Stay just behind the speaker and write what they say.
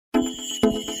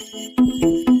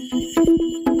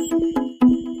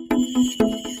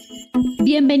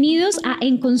Bienvenidos a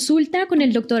En Consulta con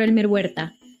el Dr. Elmer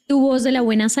Huerta, tu voz de la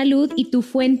buena salud y tu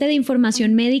fuente de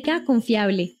información médica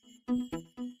confiable.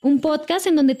 Un podcast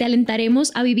en donde te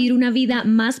alentaremos a vivir una vida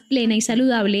más plena y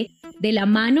saludable de la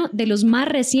mano de los más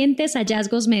recientes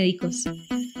hallazgos médicos.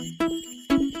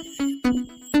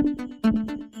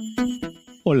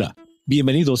 Hola,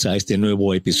 bienvenidos a este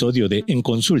nuevo episodio de En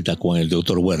Consulta con el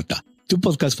Dr. Huerta, tu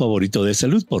podcast favorito de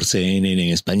salud por CNN en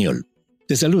español.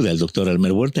 Te saluda el Dr.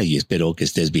 Elmer Huerta y espero que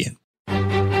estés bien.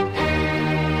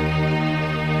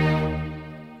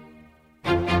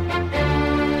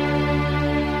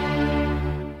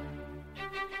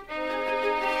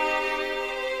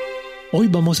 Hoy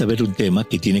vamos a ver un tema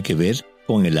que tiene que ver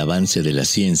con el avance de la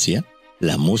ciencia,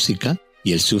 la música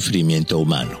y el sufrimiento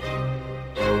humano.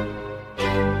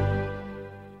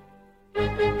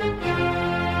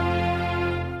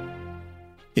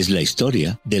 Es la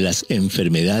historia de las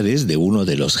enfermedades de uno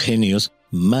de los genios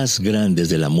más grandes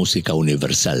de la música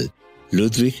universal,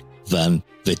 Ludwig van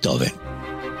Beethoven.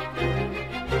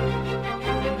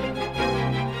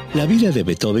 La vida de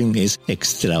Beethoven es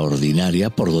extraordinaria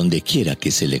por donde quiera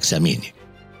que se le examine.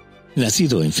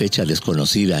 Nacido en fecha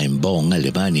desconocida en Bonn,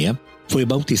 Alemania, fue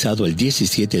bautizado el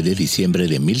 17 de diciembre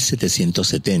de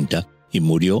 1770 y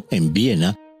murió en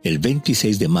Viena el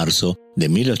 26 de marzo de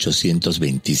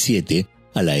 1827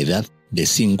 a la edad de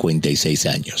 56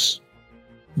 años.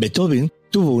 Beethoven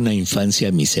tuvo una infancia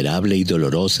miserable y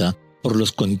dolorosa por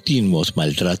los continuos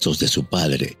maltratos de su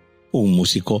padre, un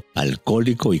músico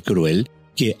alcohólico y cruel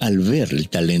que al ver el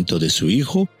talento de su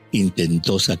hijo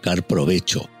intentó sacar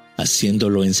provecho,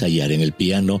 haciéndolo ensayar en el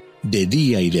piano de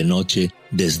día y de noche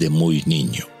desde muy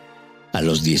niño. A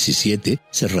los 17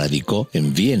 se radicó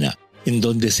en Viena, en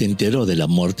donde se enteró de la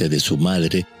muerte de su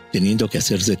madre, teniendo que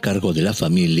hacerse cargo de la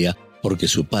familia porque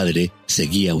su padre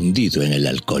seguía hundido en el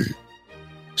alcohol.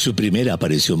 Su primera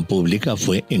aparición pública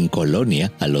fue en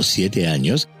Colonia a los 7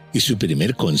 años y su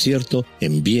primer concierto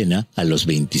en Viena a los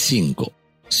 25,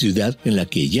 ciudad en la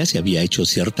que ya se había hecho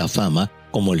cierta fama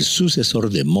como el sucesor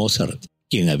de Mozart,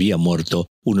 quien había muerto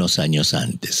unos años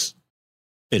antes.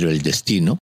 Pero el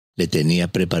destino le tenía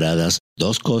preparadas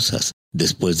dos cosas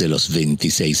después de los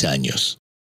 26 años: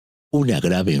 una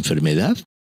grave enfermedad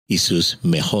y sus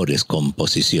mejores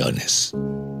composiciones.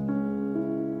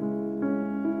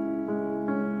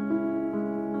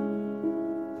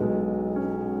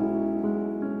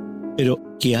 Pero,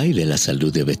 ¿qué hay de la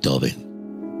salud de Beethoven?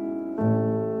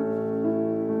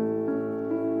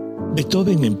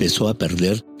 Beethoven empezó a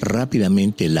perder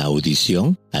rápidamente la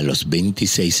audición a los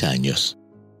 26 años.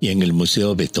 Y en el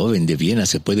Museo Beethoven de Viena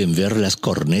se pueden ver las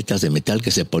cornetas de metal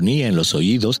que se ponía en los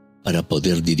oídos para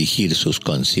poder dirigir sus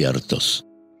conciertos.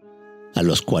 A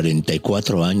los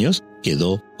 44 años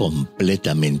quedó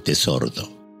completamente sordo.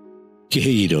 ¡Qué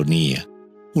ironía!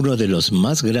 Uno de los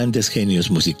más grandes genios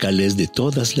musicales de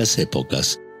todas las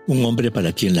épocas, un hombre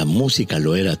para quien la música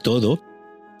lo era todo,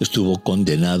 estuvo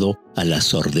condenado a la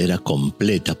sordera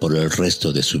completa por el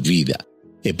resto de su vida,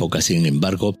 época, sin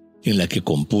embargo, en la que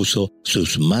compuso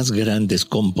sus más grandes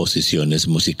composiciones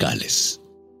musicales.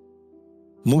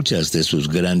 Muchas de sus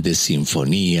grandes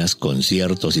sinfonías,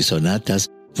 conciertos y sonatas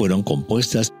fueron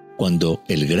compuestas cuando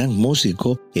el gran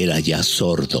músico era ya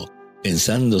sordo,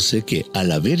 pensándose que al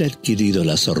haber adquirido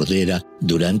la sordera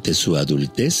durante su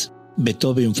adultez,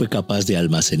 Beethoven fue capaz de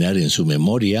almacenar en su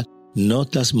memoria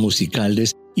notas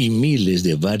musicales y miles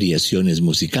de variaciones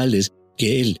musicales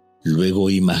que él luego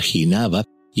imaginaba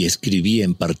y escribía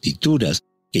en partituras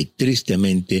que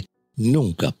tristemente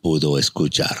nunca pudo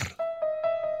escuchar.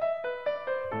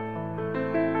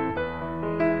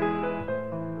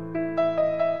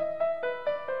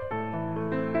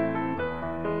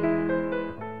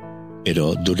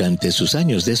 Pero durante sus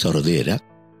años de sordera,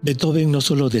 Beethoven no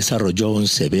solo desarrolló un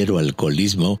severo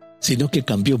alcoholismo, sino que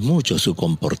cambió mucho su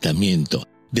comportamiento,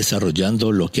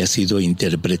 desarrollando lo que ha sido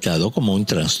interpretado como un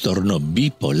trastorno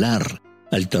bipolar,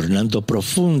 alternando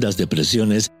profundas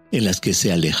depresiones en las que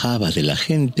se alejaba de la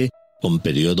gente, con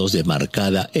periodos de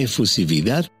marcada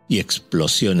efusividad y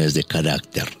explosiones de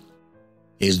carácter.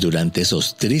 Es durante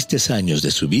esos tristes años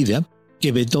de su vida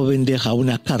que Beethoven deja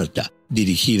una carta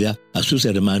dirigida a sus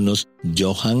hermanos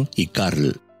Johann y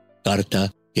Karl,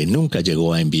 carta que nunca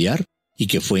llegó a enviar y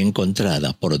que fue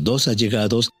encontrada por dos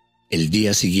allegados el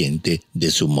día siguiente de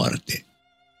su muerte.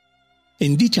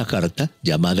 En dicha carta,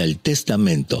 llamada el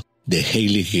Testamento de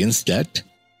Heiligenstadt,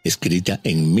 escrita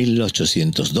en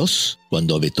 1802,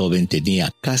 cuando Beethoven tenía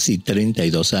casi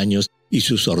 32 años y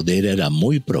su sordera era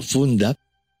muy profunda,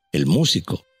 el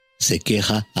músico se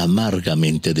queja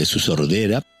amargamente de su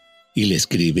sordera y le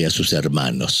escribe a sus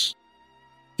hermanos: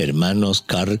 hermanos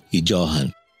Karl y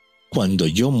Johann, cuando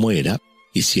yo muera,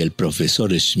 y si el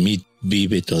profesor Schmidt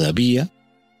vive todavía,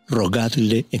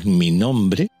 rogadle en mi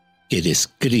nombre que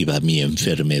describa mi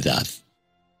enfermedad.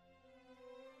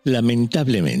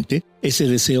 Lamentablemente, ese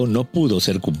deseo no pudo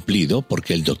ser cumplido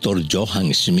porque el doctor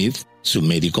Johann Schmidt, su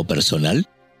médico personal,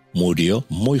 murió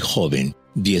muy joven,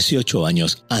 18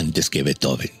 años antes que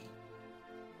Beethoven.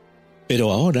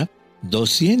 Pero ahora,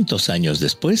 200 años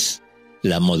después,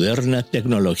 la moderna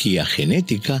tecnología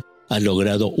genética ha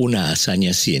logrado una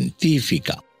hazaña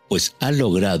científica, pues ha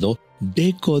logrado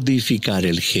decodificar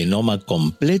el genoma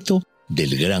completo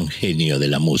del gran genio de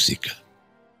la música.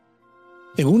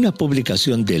 En una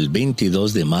publicación del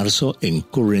 22 de marzo en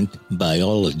Current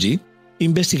Biology,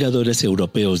 investigadores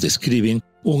europeos describen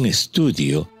un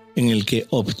estudio en el que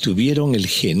obtuvieron el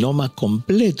genoma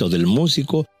completo del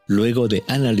músico luego de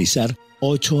analizar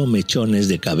 8 mechones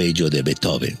de cabello de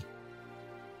Beethoven.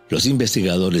 Los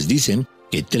investigadores dicen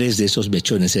que 3 de esos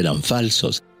mechones eran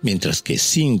falsos, mientras que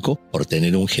 5, por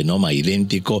tener un genoma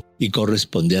idéntico y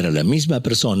corresponder a la misma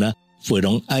persona,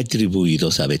 fueron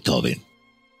atribuidos a Beethoven.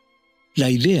 La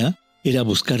idea era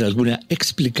buscar alguna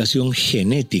explicación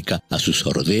genética a su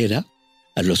sordera,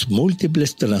 a los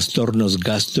múltiples trastornos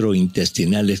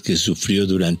gastrointestinales que sufrió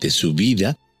durante su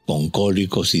vida, con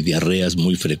cólicos y diarreas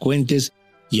muy frecuentes,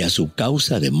 y a su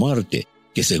causa de muerte,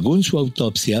 que según su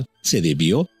autopsia se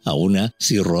debió a una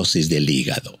cirrosis del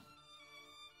hígado.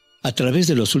 A través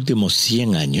de los últimos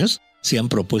 100 años, se han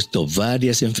propuesto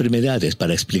varias enfermedades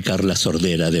para explicar la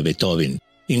sordera de Beethoven,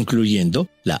 incluyendo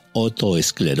la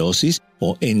otoesclerosis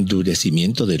o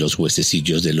endurecimiento de los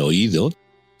huesecillos del oído,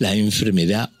 la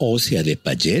enfermedad ósea de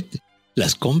Paget,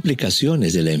 las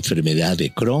complicaciones de la enfermedad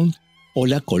de Crohn o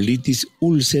la colitis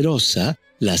ulcerosa,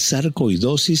 la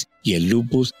sarcoidosis y el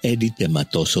lupus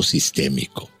eritematoso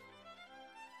sistémico.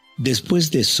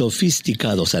 Después de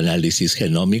sofisticados análisis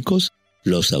genómicos,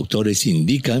 los autores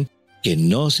indican que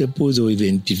no se pudo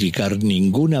identificar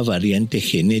ninguna variante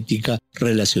genética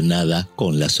relacionada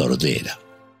con la sordera.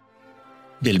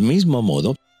 Del mismo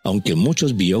modo, aunque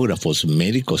muchos biógrafos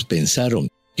médicos pensaron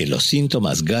que los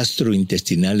síntomas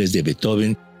gastrointestinales de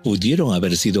Beethoven pudieron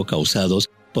haber sido causados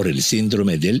por el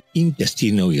síndrome del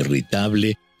intestino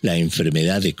irritable, la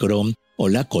enfermedad de Crohn o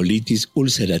la colitis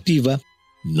ulcerativa,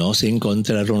 no se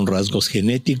encontraron rasgos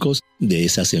genéticos de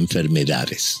esas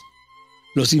enfermedades.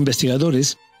 Los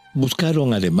investigadores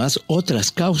buscaron además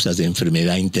otras causas de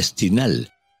enfermedad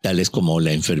intestinal, tales como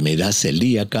la enfermedad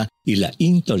celíaca y la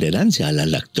intolerancia a la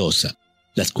lactosa,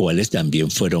 las cuales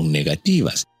también fueron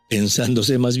negativas,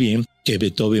 pensándose más bien que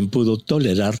Beethoven pudo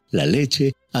tolerar la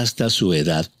leche hasta su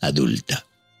edad adulta.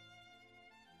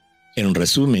 En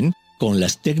resumen, con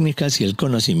las técnicas y el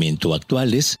conocimiento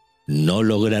actuales, no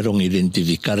lograron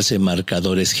identificarse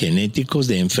marcadores genéticos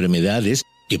de enfermedades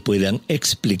que puedan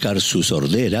explicar su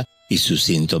sordera y sus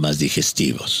síntomas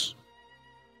digestivos.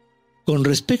 Con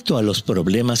respecto a los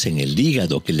problemas en el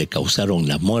hígado que le causaron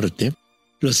la muerte,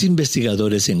 los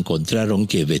investigadores encontraron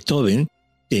que Beethoven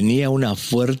tenía una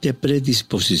fuerte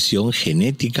predisposición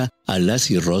genética a la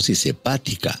cirrosis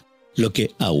hepática, lo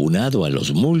que, aunado a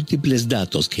los múltiples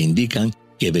datos que indican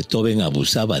que Beethoven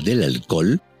abusaba del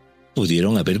alcohol,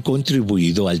 pudieron haber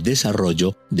contribuido al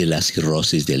desarrollo de la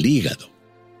cirrosis del hígado.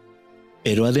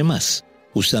 Pero además,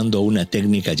 usando una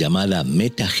técnica llamada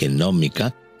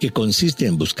metagenómica, que consiste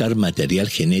en buscar material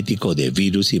genético de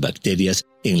virus y bacterias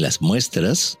en las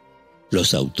muestras,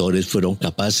 los autores fueron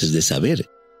capaces de saber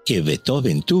que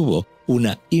Beethoven tuvo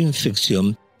una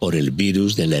infección por el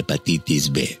virus de la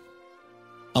hepatitis B.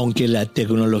 Aunque la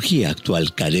tecnología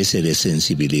actual carece de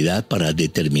sensibilidad para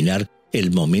determinar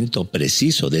el momento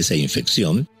preciso de esa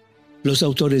infección, los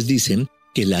autores dicen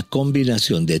que la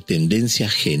combinación de tendencia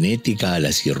genética a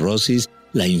la cirrosis,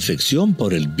 la infección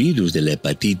por el virus de la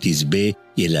hepatitis B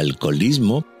y el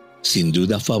alcoholismo, sin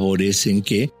duda favorecen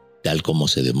que, tal como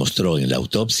se demostró en la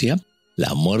autopsia,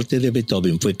 la muerte de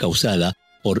Beethoven fue causada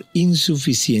por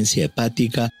insuficiencia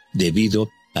hepática debido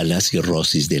a la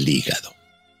cirrosis del hígado.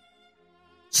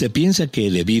 Se piensa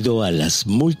que debido a las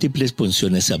múltiples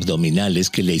punciones abdominales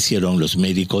que le hicieron los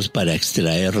médicos para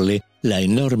extraerle la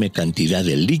enorme cantidad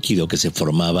de líquido que se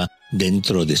formaba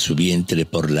dentro de su vientre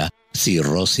por la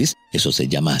cirrosis, eso se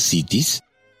llama ascitis,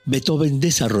 Beethoven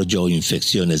desarrolló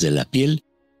infecciones de la piel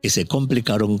que se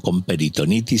complicaron con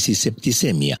peritonitis y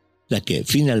septicemia, la que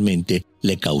finalmente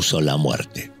le causó la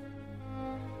muerte.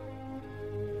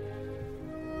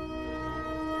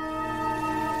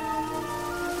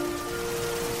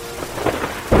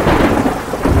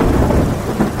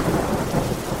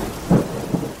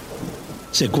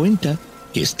 Se cuenta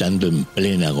que estando en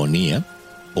plena agonía,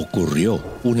 ocurrió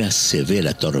una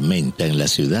severa tormenta en la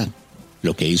ciudad,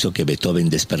 lo que hizo que Beethoven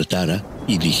despertara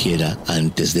y dijera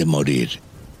antes de morir: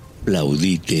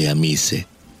 «Plaudite amice,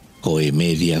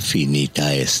 coemedia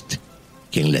finita est»,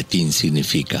 que en latín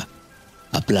significa: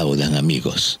 «Aplaudan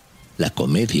amigos, la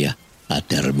comedia ha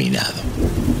terminado».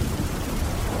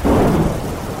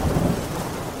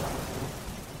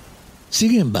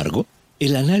 Sin embargo,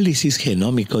 el análisis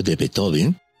genómico de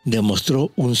Beethoven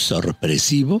demostró un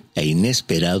sorpresivo e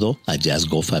inesperado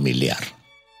hallazgo familiar.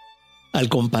 Al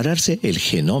compararse el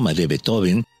genoma de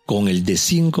Beethoven con el de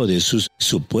 5 de sus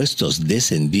supuestos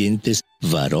descendientes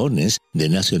varones de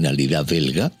nacionalidad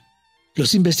belga,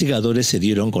 los investigadores se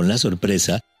dieron con la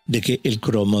sorpresa de que el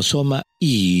cromosoma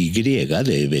Y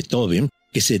de Beethoven,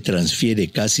 que se transfiere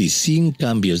casi sin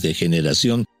cambios de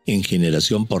generación en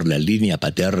generación por la línea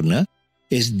paterna,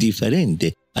 es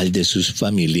diferente al de sus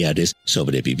familiares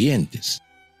sobrevivientes.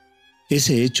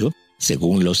 Ese hecho,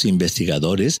 según los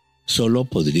investigadores, solo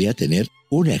podría tener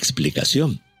una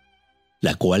explicación,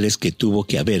 la cual es que tuvo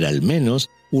que haber al menos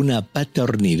una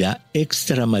paternidad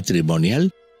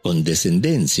extramatrimonial con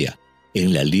descendencia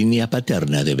en la línea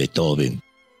paterna de Beethoven,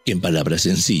 que en palabras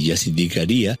sencillas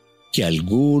indicaría que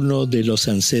alguno de los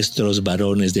ancestros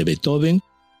varones de Beethoven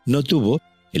no tuvo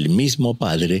el mismo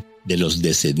padre de los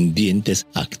descendientes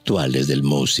actuales del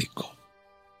músico.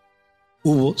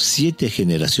 Hubo 7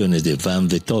 generaciones de Van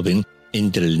Beethoven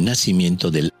entre el nacimiento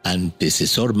del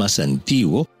antecesor más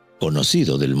antiguo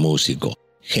conocido del músico,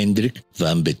 Hendrik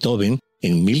van Beethoven,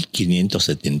 en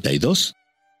 1572,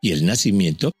 y el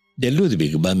nacimiento de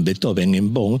Ludwig van Beethoven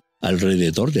en Bonn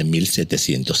alrededor de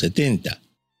 1770.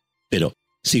 Pero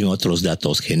sin otros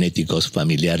datos genéticos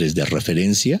familiares de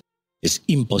referencia, es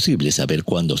imposible saber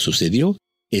cuándo sucedió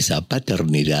esa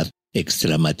paternidad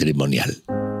extramatrimonial.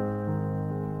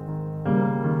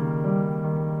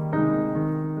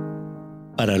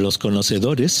 Para los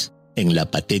conocedores, en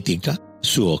la Patética,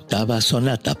 su octava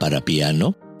sonata para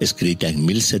piano, escrita en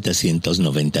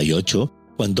 1798,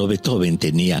 cuando Beethoven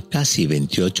tenía casi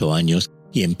 28 años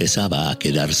y empezaba a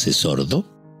quedarse sordo,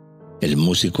 el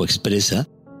músico expresa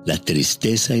la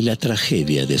tristeza y la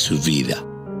tragedia de su vida.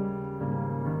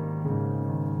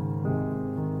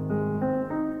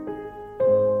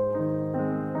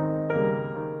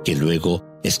 Que luego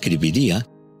escribiría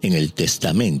en el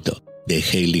testamento de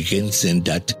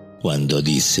Heiligensendat cuando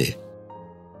dice: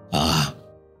 «Ah,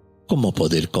 ¿cómo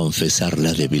poder confesar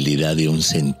la debilidad de un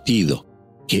sentido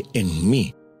que en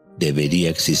mí debería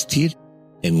existir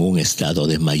en un estado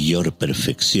de mayor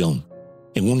perfección,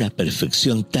 en una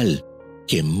perfección tal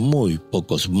que muy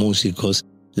pocos músicos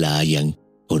la hayan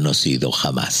conocido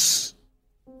jamás»?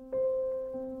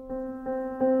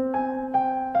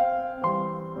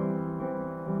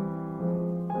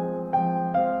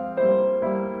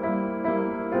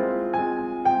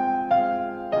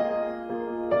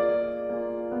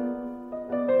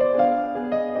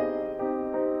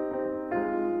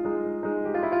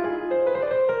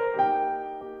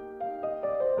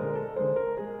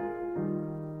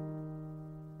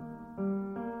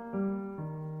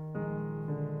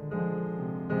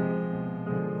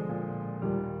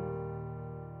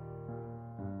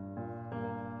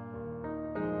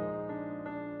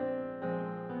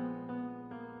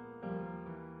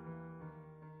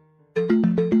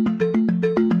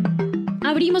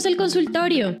 Abrimos el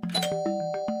consultorio.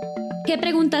 ¿Qué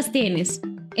preguntas tienes?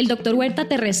 El doctor Huerta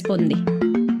te responde.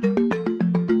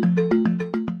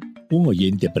 Un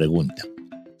oyente pregunta: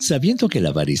 sabiendo que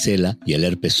la varicela y el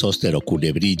herpes zóster o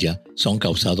culebrilla son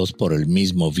causados por el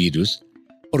mismo virus,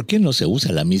 ¿por qué no se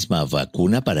usa la misma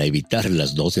vacuna para evitar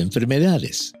las dos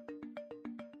enfermedades?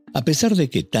 A pesar de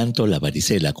que tanto la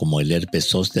varicela como el herpes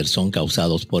zóster son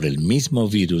causados por el mismo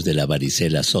virus de la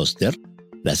varicela zóster,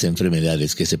 las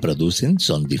enfermedades que se producen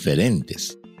son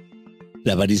diferentes.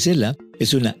 La varicela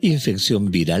es una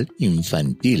infección viral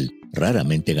infantil,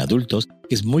 raramente en adultos,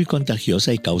 que es muy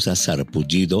contagiosa y causa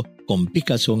sarpullido con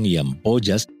picazón y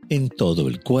ampollas en todo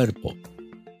el cuerpo.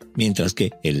 Mientras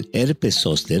que el herpes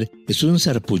zóster es un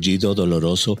sarpullido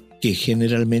doloroso que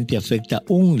generalmente afecta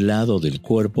un lado del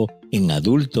cuerpo en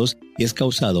adultos y es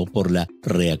causado por la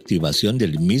reactivación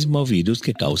del mismo virus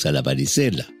que causa la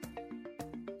varicela.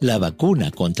 La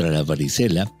vacuna contra la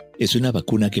varicela es una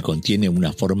vacuna que contiene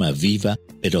una forma viva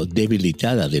pero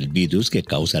debilitada del virus que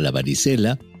causa la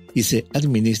varicela y se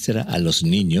administra a los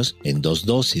niños en 2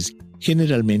 dosis,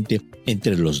 generalmente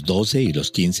entre los 12 y los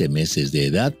 15 meses de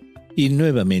edad y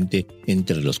nuevamente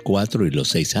entre los 4 y los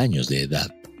 6 años de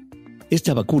edad.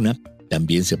 Esta vacuna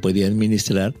también se puede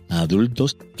administrar a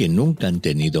adultos que nunca han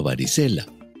tenido varicela.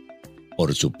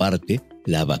 Por su parte,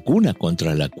 la vacuna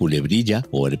contra la culebrilla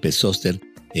o herpes zóster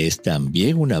es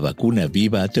también una vacuna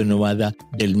viva atenuada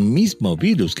del mismo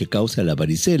virus que causa la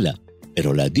varicela,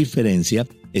 pero la diferencia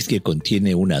es que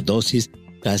contiene una dosis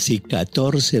casi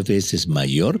 14 veces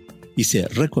mayor y se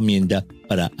recomienda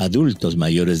para adultos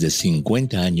mayores de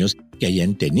 50 años que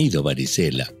hayan tenido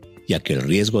varicela, ya que el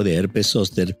riesgo de herpes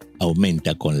zóster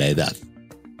aumenta con la edad.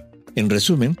 En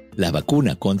resumen, la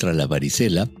vacuna contra la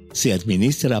varicela se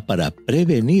administra para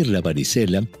prevenir la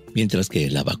varicela, mientras que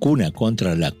la vacuna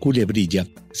contra la culebrilla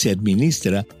se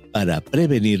administra para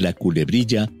prevenir la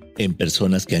culebrilla en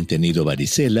personas que han tenido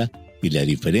varicela, y la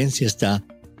diferencia está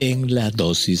en la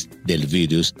dosis del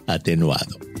virus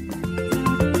atenuado.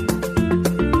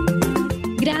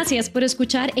 Gracias por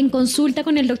escuchar En Consulta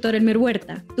con el Dr. Elmer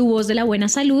Huerta, tu voz de la buena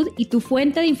salud y tu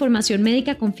fuente de información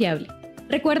médica confiable.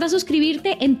 Recuerda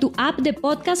suscribirte en tu app de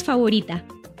podcast favorita.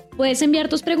 Puedes enviar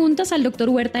tus preguntas al Dr.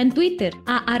 Huerta en Twitter,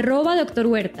 a @Dr.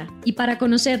 Huerta. Y para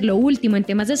conocer lo último en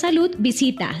temas de salud,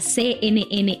 visita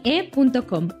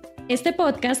cnne.com. Este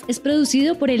podcast es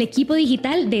producido por el equipo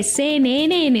digital de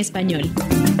CNN en español.